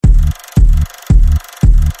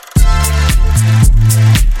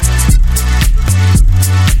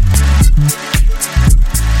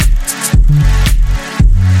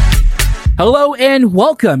Hello and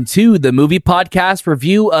welcome to the movie podcast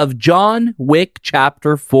review of John Wick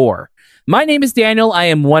Chapter 4. My name is Daniel. I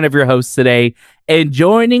am one of your hosts today, and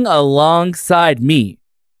joining alongside me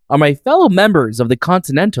are my fellow members of the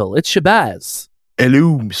Continental. It's Shabazz.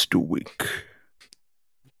 Hello, Mr. Wick.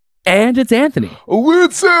 And it's Anthony.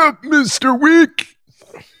 What's up, Mr. Wick?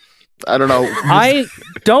 I don't know. I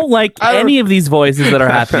don't like any of these voices that are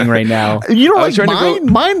happening right now. You know, like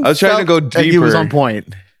mine. I was trying to go deeper. He was on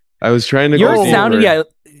point. I was trying to go deeper.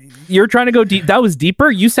 You're trying to go deep. That was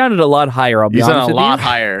deeper. You sounded a lot higher. I'll be honest with you. A lot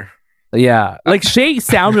higher. Yeah, like Shay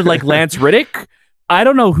sounded like Lance Riddick. I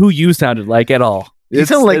don't know who you sounded like at all. You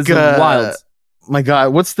sound like wild. My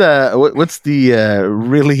God, what's the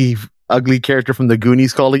really ugly character from the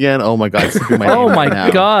Goonies called again? Oh my God, it's slipping my name oh my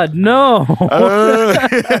now. God, no.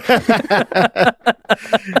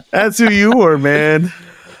 That's who you were, man.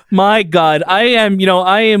 My God, I am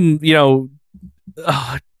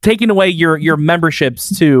taking away your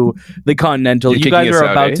memberships to the Continental. You guys are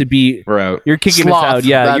about to be. We're out. You're kicking Sloth, us out.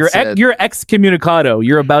 Yeah, you're excommunicado.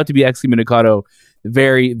 You're about to be excommunicado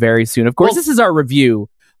very, very soon. Of course, this is our review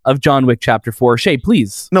of John Wick Chapter 4. Shay,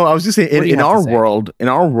 please. No, I was just saying in our world,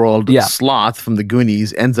 yeah. Sloth from the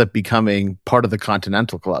Goonies ends up becoming part of the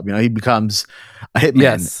Continental Club. You know, he becomes a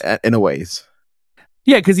hitman in a ways.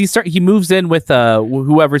 Yeah, because he moves in with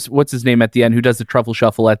whoever's what's his name at the end, who does the truffle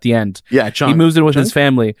shuffle at the end. Yeah, John. He moves in with his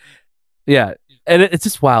family. Yeah, and it's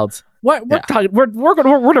just wild. We're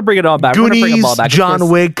gonna bring it all back. Goonies, we're gonna bring them all back. John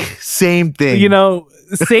Wick, same thing. You know,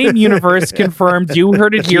 same universe confirmed. You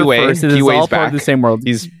heard it here first. It is all part of the same world.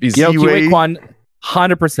 He's Kiwi Kwan,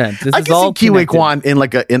 100%. I can see Kiwi Kwan in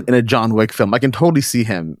in a John Wick film. I can totally see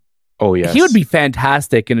him. Oh, yes. He would be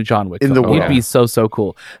fantastic in a John Wick film. He'd be so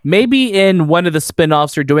cool. Maybe in one of the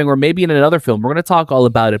spin-offs they're doing, or maybe in another film. We're going to talk all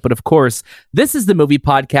about it. But of course, this is the movie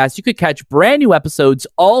podcast. You could catch brand new episodes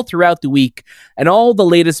all throughout the week and all the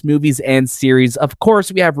latest movies and series. Of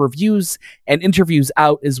course, we have reviews and interviews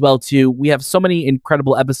out as well, too. We have so many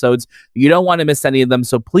incredible episodes. You don't want to miss any of them.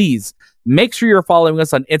 So please, make sure you're following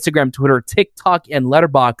us on Instagram, Twitter, TikTok, and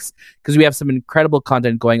Letterboxd, because we have some incredible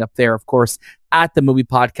content going up there. Of course, at the movie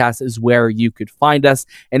podcast is where you could find us.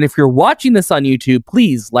 And if you're watching this on YouTube,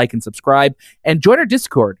 please like and subscribe and join our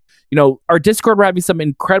Discord. You know, our Discord, we're having some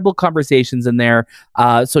incredible conversations in there.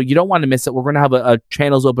 So you don't want to miss it. We're going to have a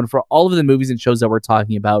channels open for all of the movies and shows that we're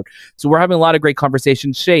talking about. So we're having a lot of great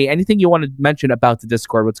conversations. Shay, anything you want to mention about the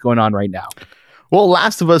Discord? What's going on right now? Well,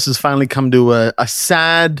 Last of Us has finally come to a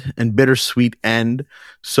sad and bittersweet end.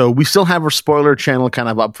 So we still have our spoiler channel kind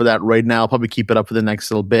of up for that right now. I'll probably keep it up for the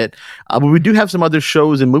next little bit. But we do have some other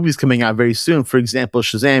shows and movies coming out very soon. For example,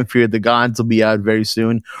 Shazam! Fear of the Gods will be out very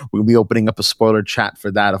soon. We'll be opening up a spoiler chat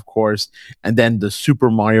for that, of course. And then the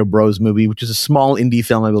Super Mario Bros. Movie, which is a small indie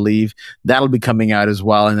film, I believe. That'll be coming out as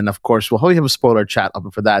well. And then, of course, we'll probably have a spoiler chat up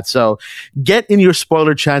for that. So get in your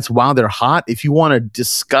spoiler chats while they're hot. If you want to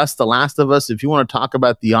discuss The Last of Us, if you want to talk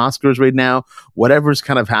about the Oscars right now, whatever's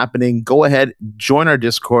kind of happening, go ahead, join our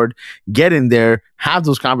Discord, get in there, have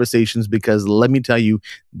those conversations, because let me tell you,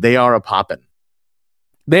 they are a poppin'.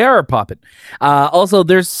 They are a poppin'. Also,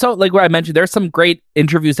 there's like what I mentioned, there's some great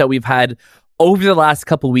interviews that we've had over the last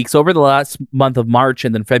couple of weeks, over the last month of March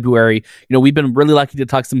and then February. You know, we've been really lucky to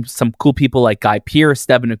talk to some cool people like Guy Pearce,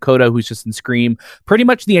 Devin Nakota, who's just in Scream, pretty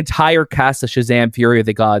much the entire cast of Shazam! Fury of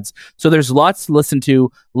the Gods. So there's lots to listen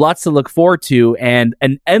to, lots to look forward to, and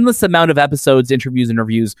an endless amount of episodes, interviews, and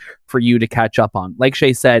reviews for you to catch up on. Like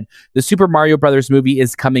Shay said, the Super Mario Brothers movie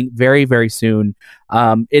is coming very, very soon.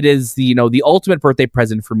 It is the ultimate birthday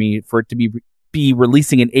present for me, for it to be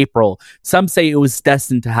releasing in April. Some say it was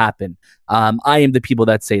destined to happen. I am the people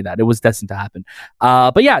that say that it was destined to happen.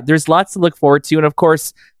 But yeah, there's lots to look forward to. And of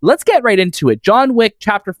course, let's get right into it. John Wick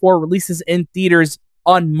Chapter 4 releases in theaters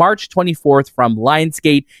on March 24th from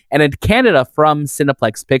Lionsgate, and in Canada from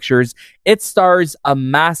Cineplex Pictures. It stars a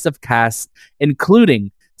massive cast,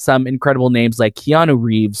 including some incredible names like Keanu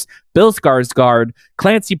Reeves, Bill Skarsgård,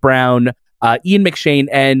 Clancy Brown, Ian McShane,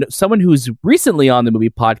 and someone who's recently on the movie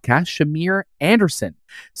podcast, Shamir Anderson.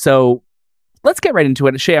 So let's get right into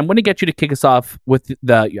it. Shay, I'm going to get you to kick us off with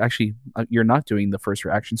you're not doing the first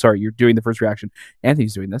reaction. Sorry, you're doing the first reaction.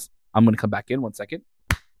 Anthony's doing this. I'm going to come back in 1 second.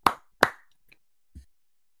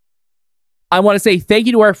 I want to say thank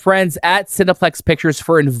you to our friends at Cineplex Pictures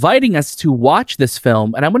for inviting us to watch this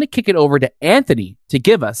film, and I'm going to kick it over to Anthony to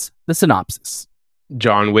give us the synopsis.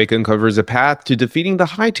 John Wick uncovers a path to defeating the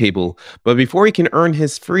High Table, but before he can earn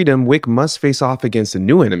his freedom, Wick must face off against a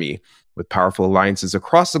new enemy, with powerful alliances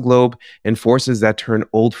across the globe and forces that turn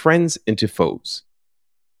old friends into foes.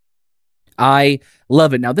 I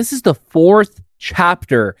love it. Now, this is the fourth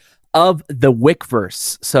chapter of the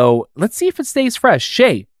Wickverse. So let's see if it stays fresh.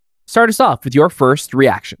 Shay, start us off with your first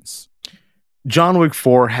reactions. John Wick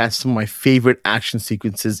 4 has some of my favorite action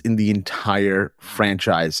sequences in the entire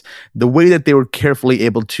franchise. The way that they were carefully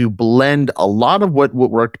able to blend a lot of what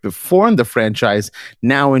worked before in the franchise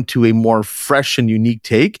now into a more fresh and unique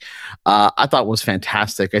take, I thought was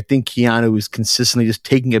fantastic. I think Keanu is consistently just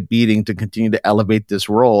taking a beating to continue to elevate this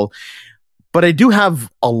role. But I do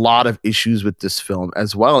have a lot of issues with this film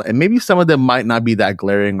as well. And maybe some of them might not be that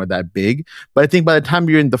glaring or that big. But I think by the time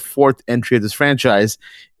you're in the fourth entry of this franchise,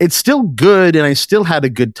 it's still good. And I still had a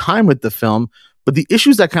good time with the film. But the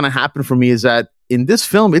issues that kind of happened for me is that in this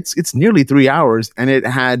film, it's nearly 3 hours and it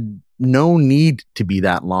had no need to be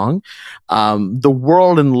that long. The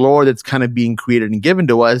world and lore that's kind of being created and given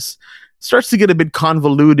to us starts to get a bit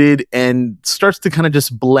convoluted and starts to kind of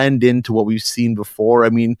just blend into what we've seen before.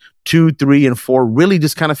 I mean, 2, 3, and 4 really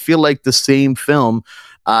just kind of feel like the same film,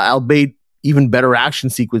 albeit even better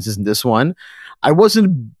action sequences in this one. I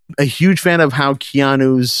wasn't a huge fan of how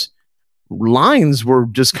Keanu's lines were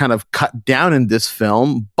just kind of cut down in this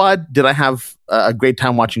film, but did I have a great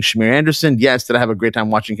time watching Shamir Anderson? Yes. Did I have a great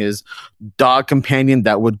time watching his dog companion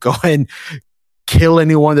that would go and kill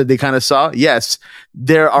anyone that they kind of saw? Yes.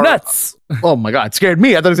 There are nuts. Oh my God, it scared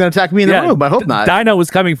me. I thought it was going to attack me in the room. I hope not. Dino was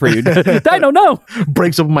coming for you. Dino, no.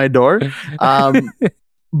 Breaks open my door.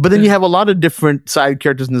 But then you have a lot of different side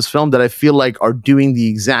characters in this film that I feel like are doing the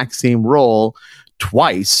exact same role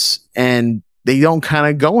twice, and they don't kind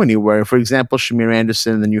of go anywhere. For example, Shamir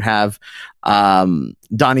Anderson, and then you have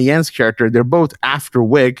Donnie Yen's character. They're both after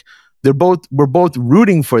Wick. We're both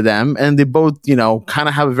rooting for them, and they both, kind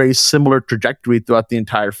of have a very similar trajectory throughout the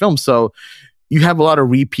entire film. So you have a lot of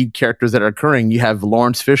repeat characters that are occurring. You have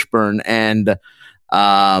Lawrence Fishburne and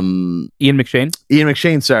Ian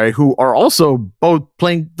McShane, sorry, who are also both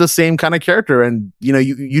playing the same kind of character. And,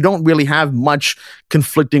 you don't really have much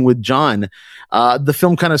conflicting with John. The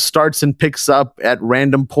film kind of starts and picks up at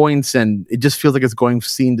random points, and it just feels like it's going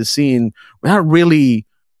scene to scene without really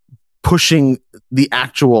pushing the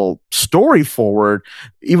actual story forward,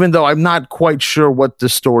 even though I'm not quite sure what the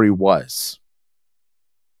story was.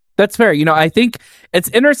 That's fair. I think it's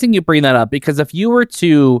interesting you bring that up, because if you were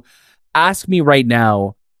to ask me right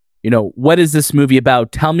now, what is this movie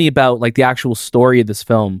about? Tell me about like the actual story of this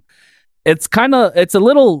film. It's a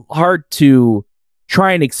little hard to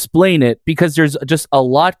try and explain it because there's just a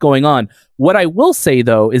lot going on. What I will say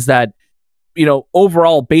though is that,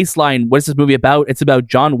 overall baseline, what is this movie about? It's about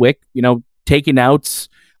John Wick, taking out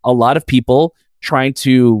a lot of people, trying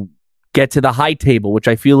to get to the high table, which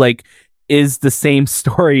I feel like is the same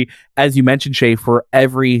story, as you mentioned, Shay, for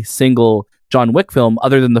every single John Wick film,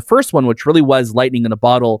 other than the first one, which really was lightning in a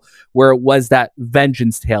bottle, where it was that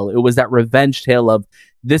vengeance tale. It was that revenge tale of,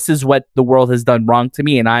 this is what the world has done wrong to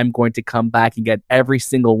me, and I'm going to come back and get every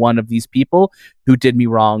single one of these people who did me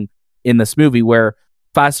wrong in this movie. Where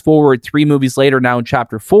fast forward 3 movies later, now in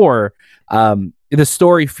chapter 4, the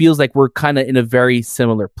story feels like we're kind of in a very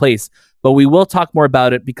similar place. But we will talk more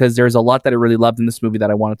about it because there's a lot that I really loved in this movie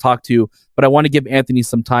that I want to talk to. But I want to give Anthony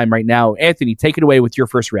some time right now. Anthony, take it away with your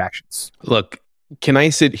first reactions. Look, can I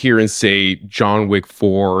sit here and say John Wick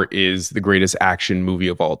 4 is the greatest action movie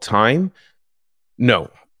of all time?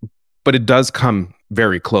 No, but it does come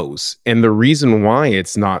very close. And the reason why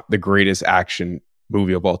it's not the greatest action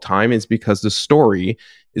movie of all time is because the story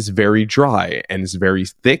is very dry and it's very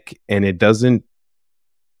thick, and it doesn't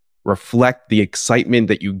reflect the excitement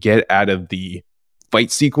that you get out of the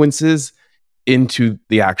fight sequences into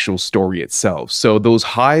the actual story itself. So those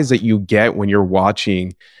highs that you get when you're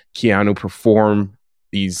watching Keanu perform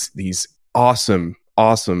these awesome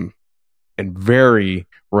and very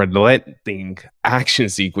relenting action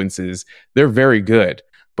sequences, they're very good.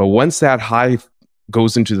 But once that high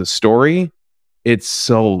goes into the story, it's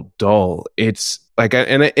so dull. It's like,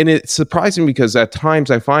 and it's surprising because at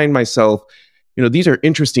times I find myself, these are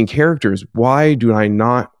interesting characters. Why do I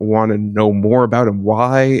not want to know more about them?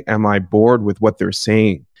 Why am I bored with what they're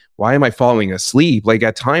saying? Why am I falling asleep? Like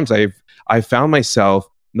at times I found myself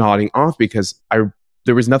nodding off because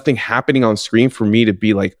there was nothing happening on screen for me to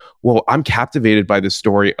be like, well, I'm captivated by the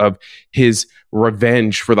story of his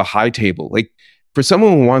revenge for the high table. Like for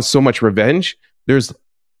someone who wants so much revenge, there's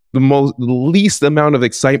the least amount of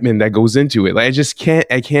excitement that goes into it. Like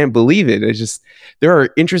I can't believe it. There are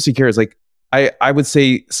interesting characters. Like I would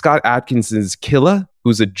say Scott Adkinson's Killa,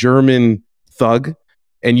 who's a German thug,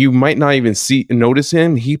 and you might not even notice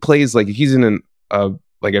him. He plays like he's in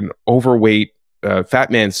an overweight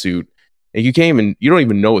fat man suit, and you don't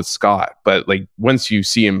even know it's Scott. But like once you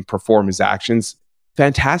see him perform his actions,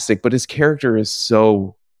 fantastic. But his character is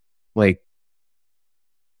so like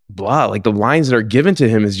blah. Like the lines that are given to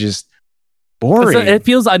him is just boring. It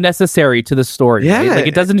feels unnecessary to the story. Yeah. Right? Like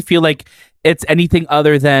it doesn't feel like it's anything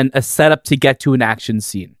other than a setup to get to an action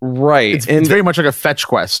scene. Right. It's very much like a fetch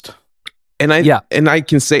quest. And I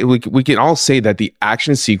can say we can all say that the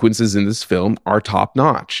action sequences in this film are top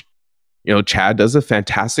notch. You know, Chad does a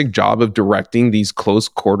fantastic job of directing these close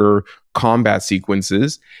quarter combat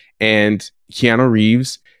sequences, and Keanu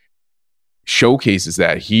Reeves showcases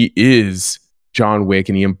that he is John Wick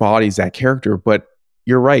and he embodies that character. But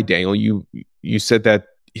you're right, Daniel. You said that,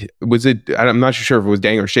 was it? I'm not sure if it was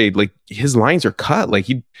Daniel or Shade. Like his lines are cut. Like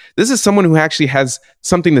this is someone who actually has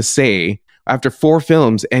something to say after 4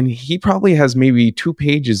 films, and he probably has maybe 2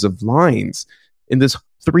 pages of lines in this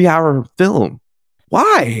 3-hour film.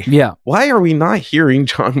 Why? Yeah. Why are we not hearing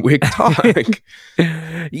John Wick talk?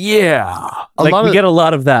 Yeah. We get a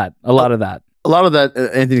lot of that. A lot of that,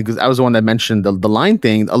 Anthony, because I was the one that mentioned the line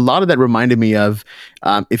thing. A lot of that reminded me of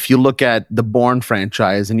if you look at the Bourne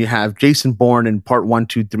franchise and you have Jason Bourne in part 1,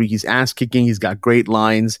 2, 3, he's ass kicking, he's got great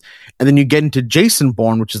lines. And then you get into Jason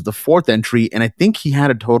Bourne, which is the 4th entry. And I think he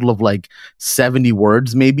had a total of like 70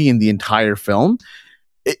 words maybe in the entire film.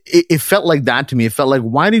 It felt like that to me. It felt like,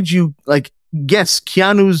 why did you like, yes,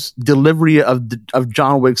 Keanu's delivery of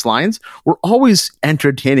John Wick's lines were always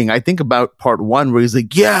entertaining. I think about part 1 where he's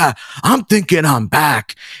like, yeah, I'm thinking I'm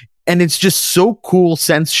back. And it's just so cool,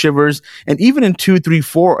 sense shivers. And even in 2, 3,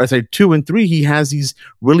 4, I say 2 and 3, he has these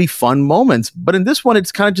really fun moments. But in this one,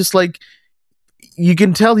 it's kind of just like, you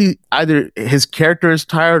can tell he either his character is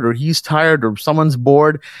tired or he's tired or someone's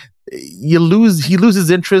bored. He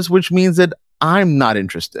loses interest, which means that I'm not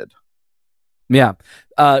interested. Yeah.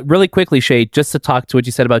 Really quickly, Shay, just to talk to what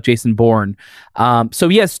you said about Jason Bourne. So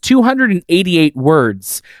he has 288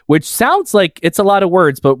 words, which sounds like it's a lot of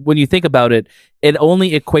words, but when you think about it, it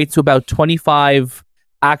only equates to about 25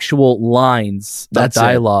 actual lines of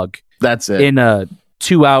dialogue. That's it. In a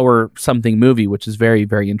 2-hour something movie, which is very,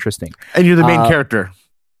 very interesting. And you're the main character.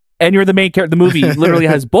 And you're the main character. The movie literally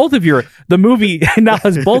has the movie now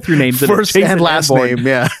has both your names. First and last name,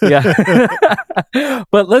 yeah. Yeah.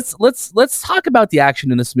 But let's talk about the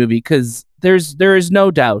action in this movie, because there is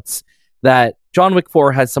no doubts that John Wick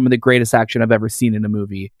 4 has some of the greatest action I've ever seen in a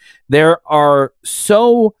movie. There are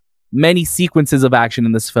so many sequences of action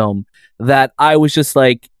in this film that I was just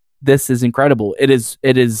like, this is incredible. It is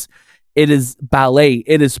ballet.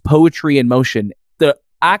 It is poetry in motion. The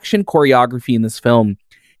action choreography in this film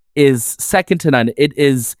is second to none. It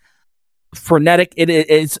is frenetic. It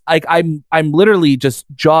is like I'm literally just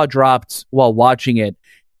jaw dropped while watching it,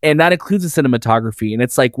 and that includes the cinematography. And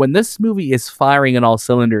it's like when this movie is firing on all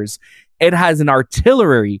cylinders, it has an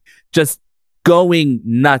artillery just going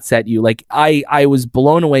nuts at you. Like I was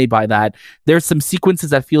blown away by that. There's some sequences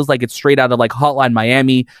that feels like it's straight out of like Hotline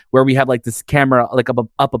Miami, where we have like this camera like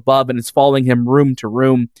up above and it's following him room to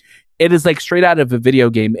room. It is like straight out of a video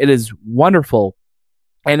game. It is wonderful.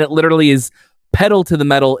 And it literally is pedal to the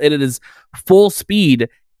metal. It is full speed.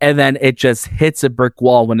 And then it just hits a brick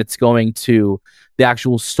wall when it's going to the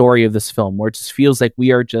actual story of this film, where it just feels like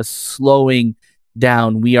we are just slowing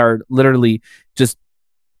down. We are literally just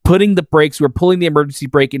putting the brakes. We're pulling the emergency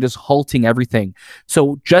brake and just halting everything.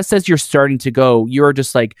 So just as you're starting to go, you're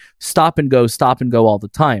just like stop and go all the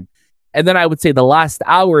time. And then I would say the last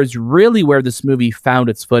hour is really where this movie found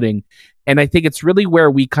its footing. And I think it's really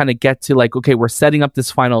where we kind of get to like, okay, we're setting up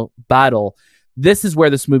this final battle. This is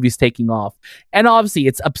where this movie's taking off. And obviously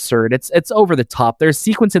it's absurd. It's over the top. There's a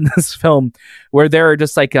sequence in this film where they're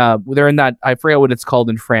just like, they're in that, I forget what it's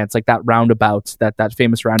called in France, like that roundabout, that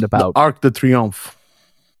famous roundabout. The Arc de Triomphe.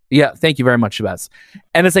 Yeah, thank you very much, Shabazz.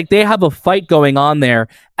 And it's like they have a fight going on there.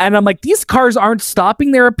 And I'm like, these cars aren't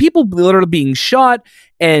stopping. There are people literally being shot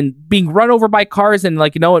and being run over by cars. And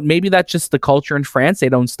like, you know what? Maybe that's just the culture in France. They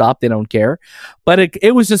don't stop. They don't care. But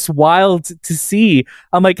it was just wild to see.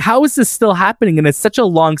 I'm like, how is this still happening? And it's such a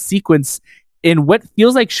long sequence in what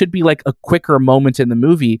feels like should be like a quicker moment in the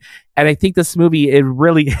movie. And I think this movie, it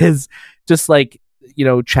really is just like, you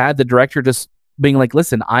know, Chad, the director, just being like,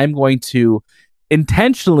 listen, I'm going to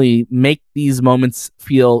intentionally make these moments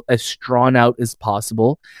feel as drawn out as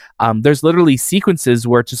possible. There's literally sequences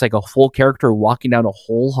where it's just like a full character walking down a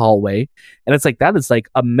whole hallway, and it's like that is like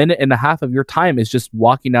a minute and a half of your time is just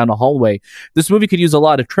walking down a hallway. This movie could use a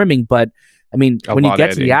lot of trimming, but I mean, when you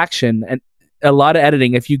get to the action, and a lot of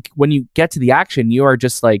editing, when you get to the action, you are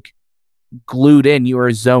just like glued in, you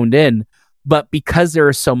are zoned in. But because there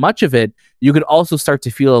is so much of it, you could also start to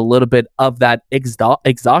feel a little bit of that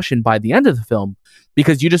exhaustion by the end of the film,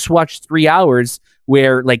 because you just watched 3 hours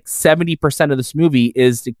where like 70% of this movie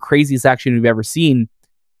is the craziest action you've ever seen.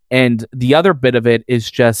 And the other bit of it is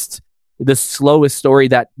just the slowest story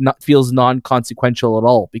that feels non-consequential at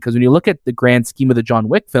all. Because when you look at the grand scheme of the John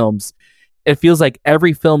Wick films, it feels like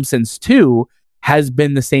every film since 2 has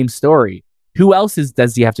been the same story. Who else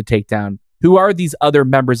does he have to take down? Who are these other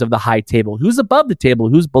members of the high table? Who's above the table?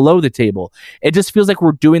 Who's below the table? It just feels like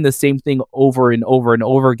we're doing the same thing over and over and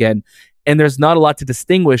over again. And there's not a lot to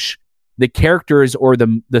distinguish the characters or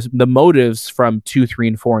the motives from 2, 3,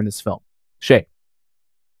 and 4 in this film. Shay.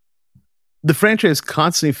 The franchise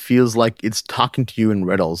constantly feels like it's talking to you in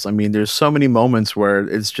riddles. I mean, there's so many moments where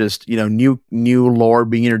it's just, new lore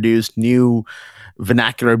being introduced, new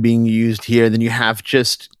vernacular being used here. Then you have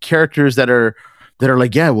just characters that are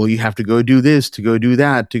like, yeah, well, you have to go do this, to go do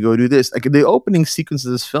that, to go do this. Like the opening sequence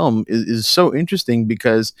of this film is so interesting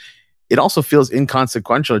because it also feels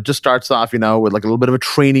inconsequential. It just starts off, with like a little bit of a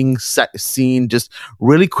training scene. Just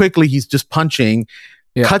really quickly, he's just punching.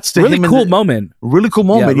 Yeah. Cuts to really him. Cool moment. Really cool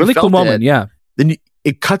moment. Yeah, really cool moment. Yeah. Then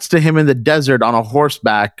it cuts to him in the desert on a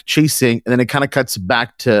horseback chasing, and then it kind of cuts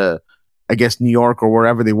back to, I guess, New York or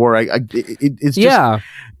wherever they were. It's just,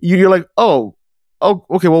 you're like, oh,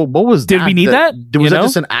 okay. Well, what was that? Did we need that? Was that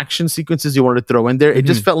just an action sequences you wanted to throw in there? It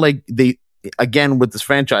just felt like they, again, with this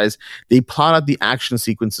franchise, they plot out the action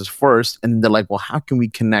sequences first, and they're like, well, how can we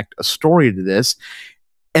connect a story to this?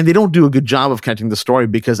 And they don't do a good job of connecting the story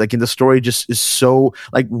because, like, the story just is so,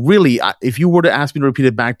 like, really, if you were to ask me to repeat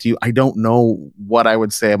it back to you, I don't know what I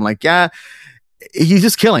would say. I'm like, yeah, he's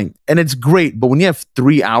just killing, and it's great. But when you have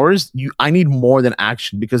 3 hours, I need more than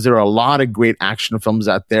action because there are a lot of great action films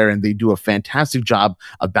out there, and they do a fantastic job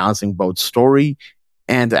of balancing both story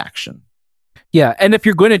and action. Yeah, and if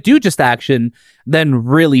you're going to do just action, then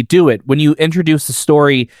really do it. When you introduce a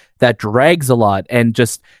story that drags a lot and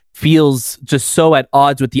just feels just so at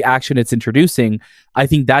odds with the action it's introducing, I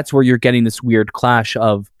think that's where you're getting this weird clash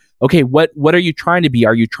of, okay, what are you trying to be?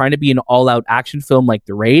 Are you trying to be an all-out action film like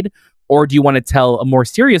The Raid? Or do you want to tell a more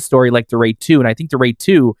serious story like The Raid 2? And I think The Raid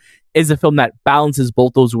 2 is a film that balances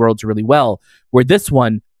both those worlds really well, where this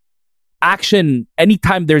one, action,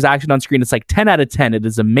 anytime there's action on screen, it's like 10 out of 10. It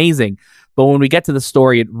is amazing. But when we get to the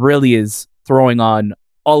story, it really is throwing on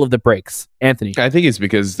all of the breaks. Anthony. I think it's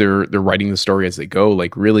because they're writing the story as they go.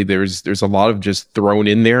 Like, really, there's a lot of just thrown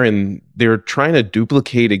in there, and they're trying to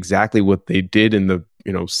duplicate exactly what they did in the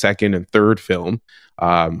second and third film.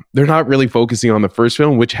 They're not really focusing on the first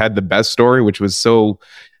film, which had the best story, which was so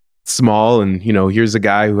small. And here's a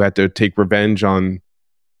guy who had to take revenge on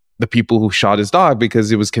the people who shot his dog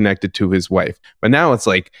because it was connected to his wife. But now it's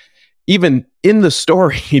like, even in the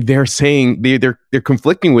story, they're saying they're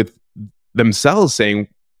conflicting with themselves, saying,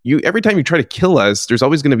 every time you try to kill us, there's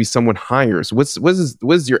always going to be someone higher. So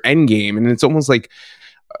what's your end game? And it's almost like,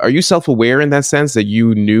 are you self-aware in that sense that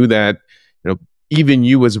you knew that even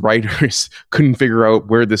you as writers couldn't figure out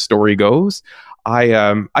where the story goes?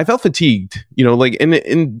 I felt fatigued,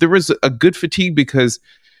 and there was a good fatigue because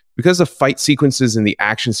the fight sequences and the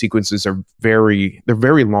action sequences are very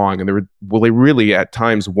long, and they really at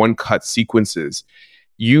times one cut sequences.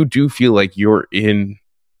 You do feel like you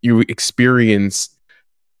experience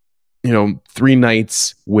 3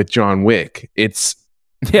 nights with John Wick. It's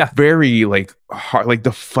very like hard, like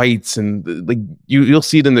the fights, and like you'll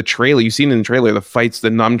see it in the trailer. You've seen it in the trailer, the fights, the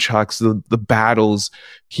nunchucks, the battles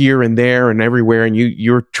here and there and everywhere, and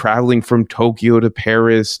you're traveling from Tokyo to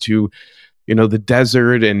Paris to the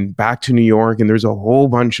desert and back to New York, and there's a whole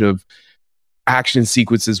bunch of action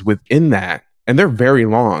sequences within that, and they're very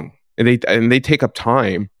long, and they take up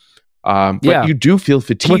time. But you do feel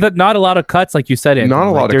fatigued. With not a lot of cuts, like you said, Anthony. Not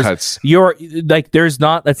a lot of cuts. You're like, it's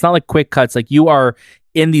not like quick cuts. Like, you are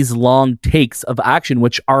in these long takes of action,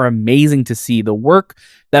 which are amazing to see. The work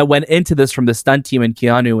that went into this from the stunt team and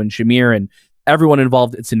Keanu and Shamir and everyone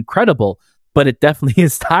involved, it's incredible. But it definitely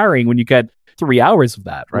is tiring when you get 3 hours of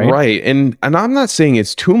that, right? Right. And I'm not saying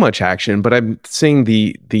it's too much action, but I'm saying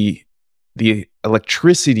the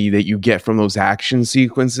electricity that you get from those action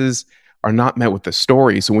sequences are not met with the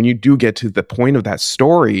story. So when you do get to the point of that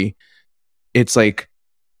story, it's like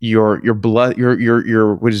your blood,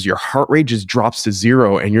 your heart rate just drops to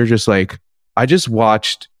 0, and you're just like, I just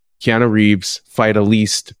watched Keanu Reeves fight at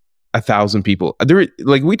least 1,000 people.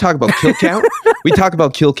 Like, we talk about kill count. We talk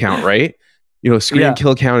about kill count, right? Screen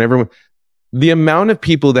kill count. Everyone. The amount of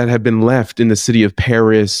people that have been left in the city of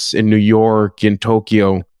Paris, in New York, in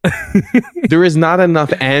Tokyo, there is not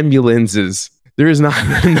enough ambulances. There is not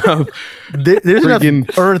enough. There's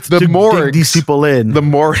enough earth to dig these people in. The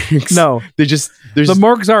morgues. No, the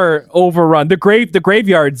morgues are overrun. The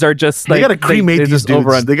graveyards are just like, they gotta cremate these dudes.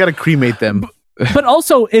 overrun. They gotta cremate them. But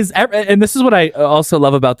also and this is what I also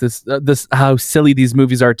love about this how silly these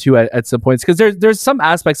movies are too at some points, because there's some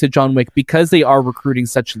aspects of John Wick, because they are recruiting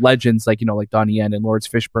such legends like like Donnie Yen and Lawrence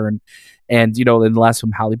Fishburne, and in the last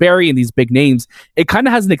film Halle Berry, and these big names. It kind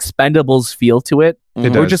of has an Expendables feel to it.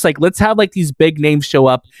 We're just like, let's have like these big names show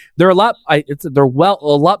up. They're a lot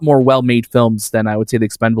more well made films than I would say the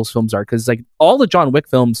Expendables films are, because like all the John Wick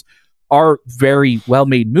films are very well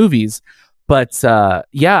made movies. But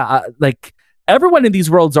like everyone in these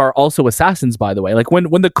worlds are also assassins, by the way. Like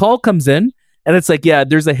when the call comes in and it's like, yeah,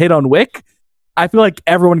 there's a hit on Wick, I feel like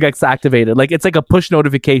everyone gets activated. Like it's like a push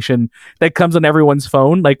notification that comes on everyone's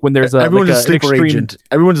phone. Like when there's everyone's a sleeper agent.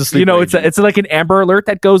 Everyone's a sleeper agent. It's like an Amber Alert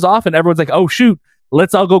that goes off, and everyone's like, oh shoot,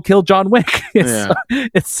 let's all go kill John Wick.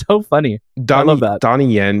 It's so funny. I love that.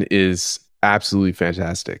 Donnie Yen is absolutely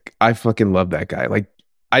fantastic. I fucking love that guy. Like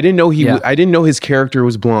I didn't know I didn't know his character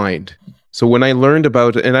was blind. So when I learned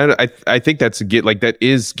about it, and I think that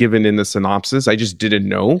is given in the synopsis, I just didn't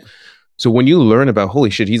know. So when you learn about, holy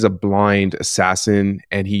shit, he's a blind assassin,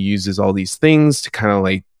 and he uses all these things to kind of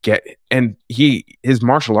like and his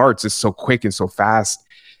martial arts is so quick and so fast,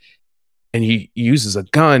 and he uses a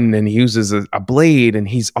gun and he uses a blade, and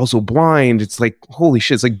he's also blind. It's like, holy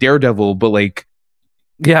shit, it's like Daredevil, but like,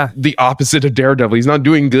 the opposite of Daredevil. He's not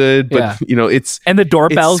doing good, but it's and the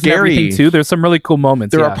doorbells and everything too. There's some really cool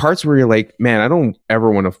moments. There are parts where you're like, man, I don't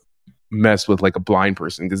ever want to mess with like a blind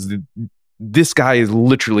person, because this guy is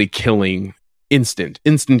literally killing instant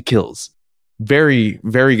kills. Very,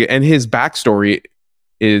 very good. And his backstory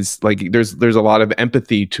is like, there's a lot of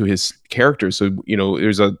empathy to his character. So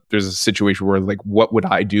there's a situation where like, what would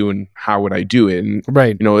I do and how would I do it? And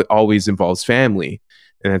it always involves family,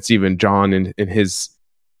 and that's even John in his.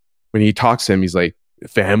 When he talks to him, he's like,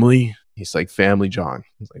 family? He's like, family, John.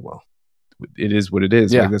 He's like, well, it is what it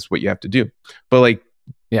is. Yeah. Like, that's what you have to do. But like,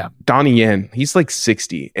 Donnie Yen, he's like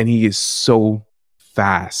 60, and he is so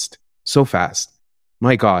fast. So fast.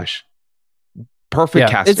 My gosh. Perfect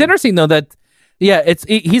casting. It's interesting, though, that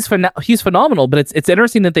he's phenomenal, but it's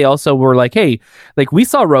interesting that they also were like, hey, like we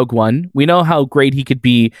saw Rogue One, we know how great he could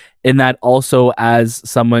be in that also as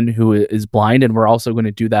someone who is blind, and we're also going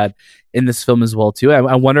to do that in this film as well too.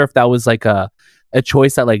 I wonder if that was like a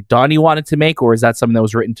choice that like Donnie wanted to make, or is that something that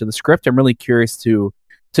was written to the script? I'm really curious to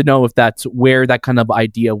know if that's where that kind of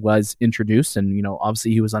idea was introduced, and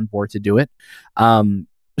obviously he was on board to do it.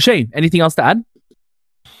 Shay, anything else to add?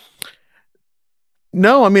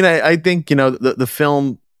 No, I mean, I think, the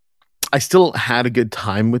film, I still had a good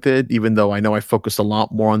time with it, even though I know I focused a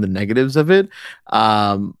lot more on the negatives of it.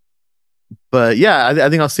 But yeah, I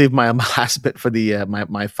think I'll save my last bit for the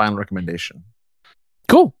my final recommendation.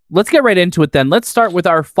 Cool. Let's get right into it then. Let's start with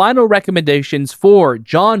our final recommendations for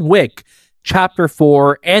John Wick, Chapter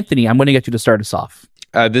 4. Anthony, I'm going to get you to start us off.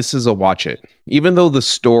 This is a watch it. Even though the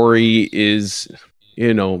story is,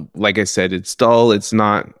 like I said, it's dull. It's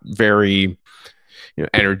not very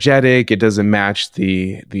energetic. It doesn't match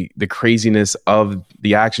the craziness of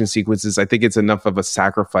the action sequences. I think it's enough of a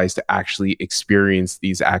sacrifice to actually experience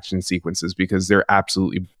these action sequences, because they're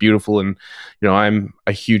absolutely beautiful. And I'm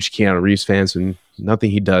a huge Keanu Reeves fan, so nothing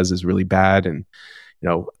he does is really bad. And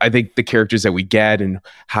I think the characters that we get and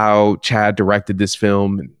how Chad directed this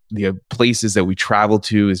film and the places that we travel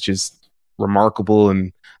to is just remarkable.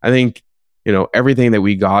 And I think everything that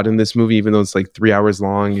we got in this movie, even though it's like 3 hours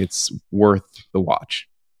long, it's worth the watch.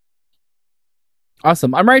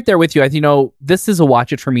 Awesome. I'm right there with you. This is a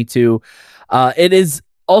watch it for me too. It is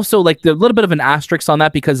also like a little bit of an asterisk on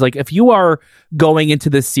that, because like if you are going into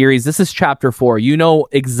this series, this is Chapter 4. You know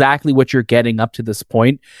exactly what you're getting up to this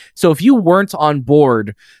point. So if you weren't on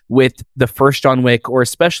board with the first John Wick, or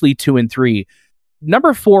especially 2 and 3,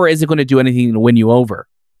 number 4 isn't going to do anything to win you over.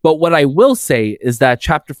 But what I will say is that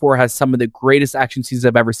Chapter 4 has some of the greatest action scenes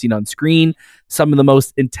I've ever seen on screen, some of the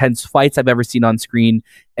most intense fights I've ever seen on screen,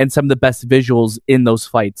 and some of the best visuals in those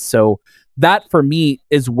fights. So that, for me,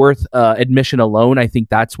 is worth admission alone. I think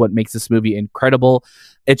that's what makes this movie incredible.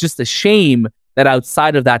 It's just a shame that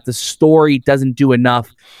outside of that, the story doesn't do enough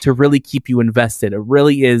to really keep you invested. It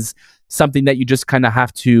really is something that you just kind of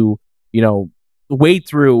have to, wade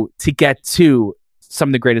through to get to some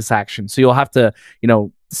of the greatest action. So you'll have to,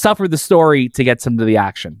 suffer the story to get some of the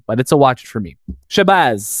action, but it's a watch it for me.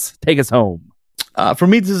 Shabazz, take us home. For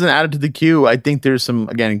me, this is an added to the queue. I think there's some,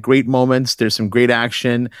 again, great moments. There's some great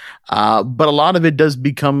action, but a lot of it does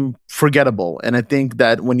become forgettable. And I think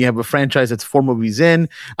that when you have a franchise that's 4 movies in,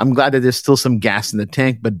 I'm glad that there's still some gas in the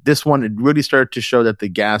tank. But this one, it really started to show that the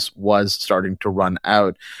gas was starting to run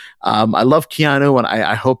out. I love Keanu, and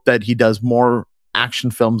I hope that he does more action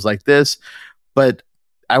films like this. But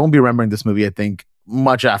I won't be remembering this movie, I think,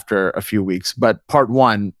 much after a few weeks, but part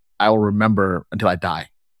one I will remember until I die.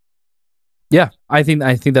 Yeah, I think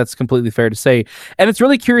that's completely fair to say. And it's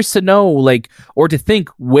really curious to know, like, or to think,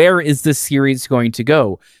 where is this series going to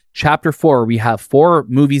go? Chapter 4, we have 4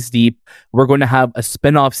 movies deep. We're going to have a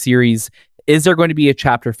spin-off series. Is there going to be a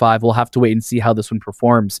chapter 5? We'll have to wait and see how this one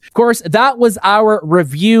performs. Of course, that was our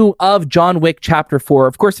review of John Wick Chapter 4.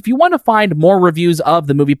 Of course, if you want to find more reviews of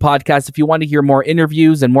the movie podcast, if you want to hear more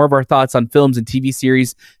interviews and more of our thoughts on films and TV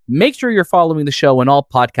series, make sure you're following the show on all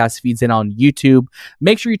podcast feeds and on YouTube.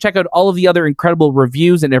 Make sure you check out all of the other incredible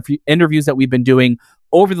reviews and interviews that we've been doing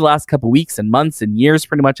over the last couple weeks and months and years,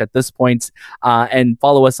 pretty much at this point. And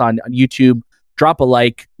follow us on YouTube. Drop a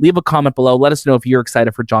like, leave a comment below. Let us know if you're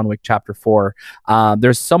excited for John Wick Chapter 4.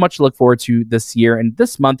 There's so much to look forward to this year. And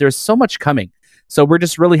this month, there's so much coming. So we're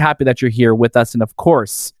just really happy that you're here with us. And of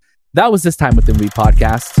course, that was This Time with the Movie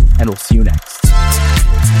Podcast. And we'll see you next.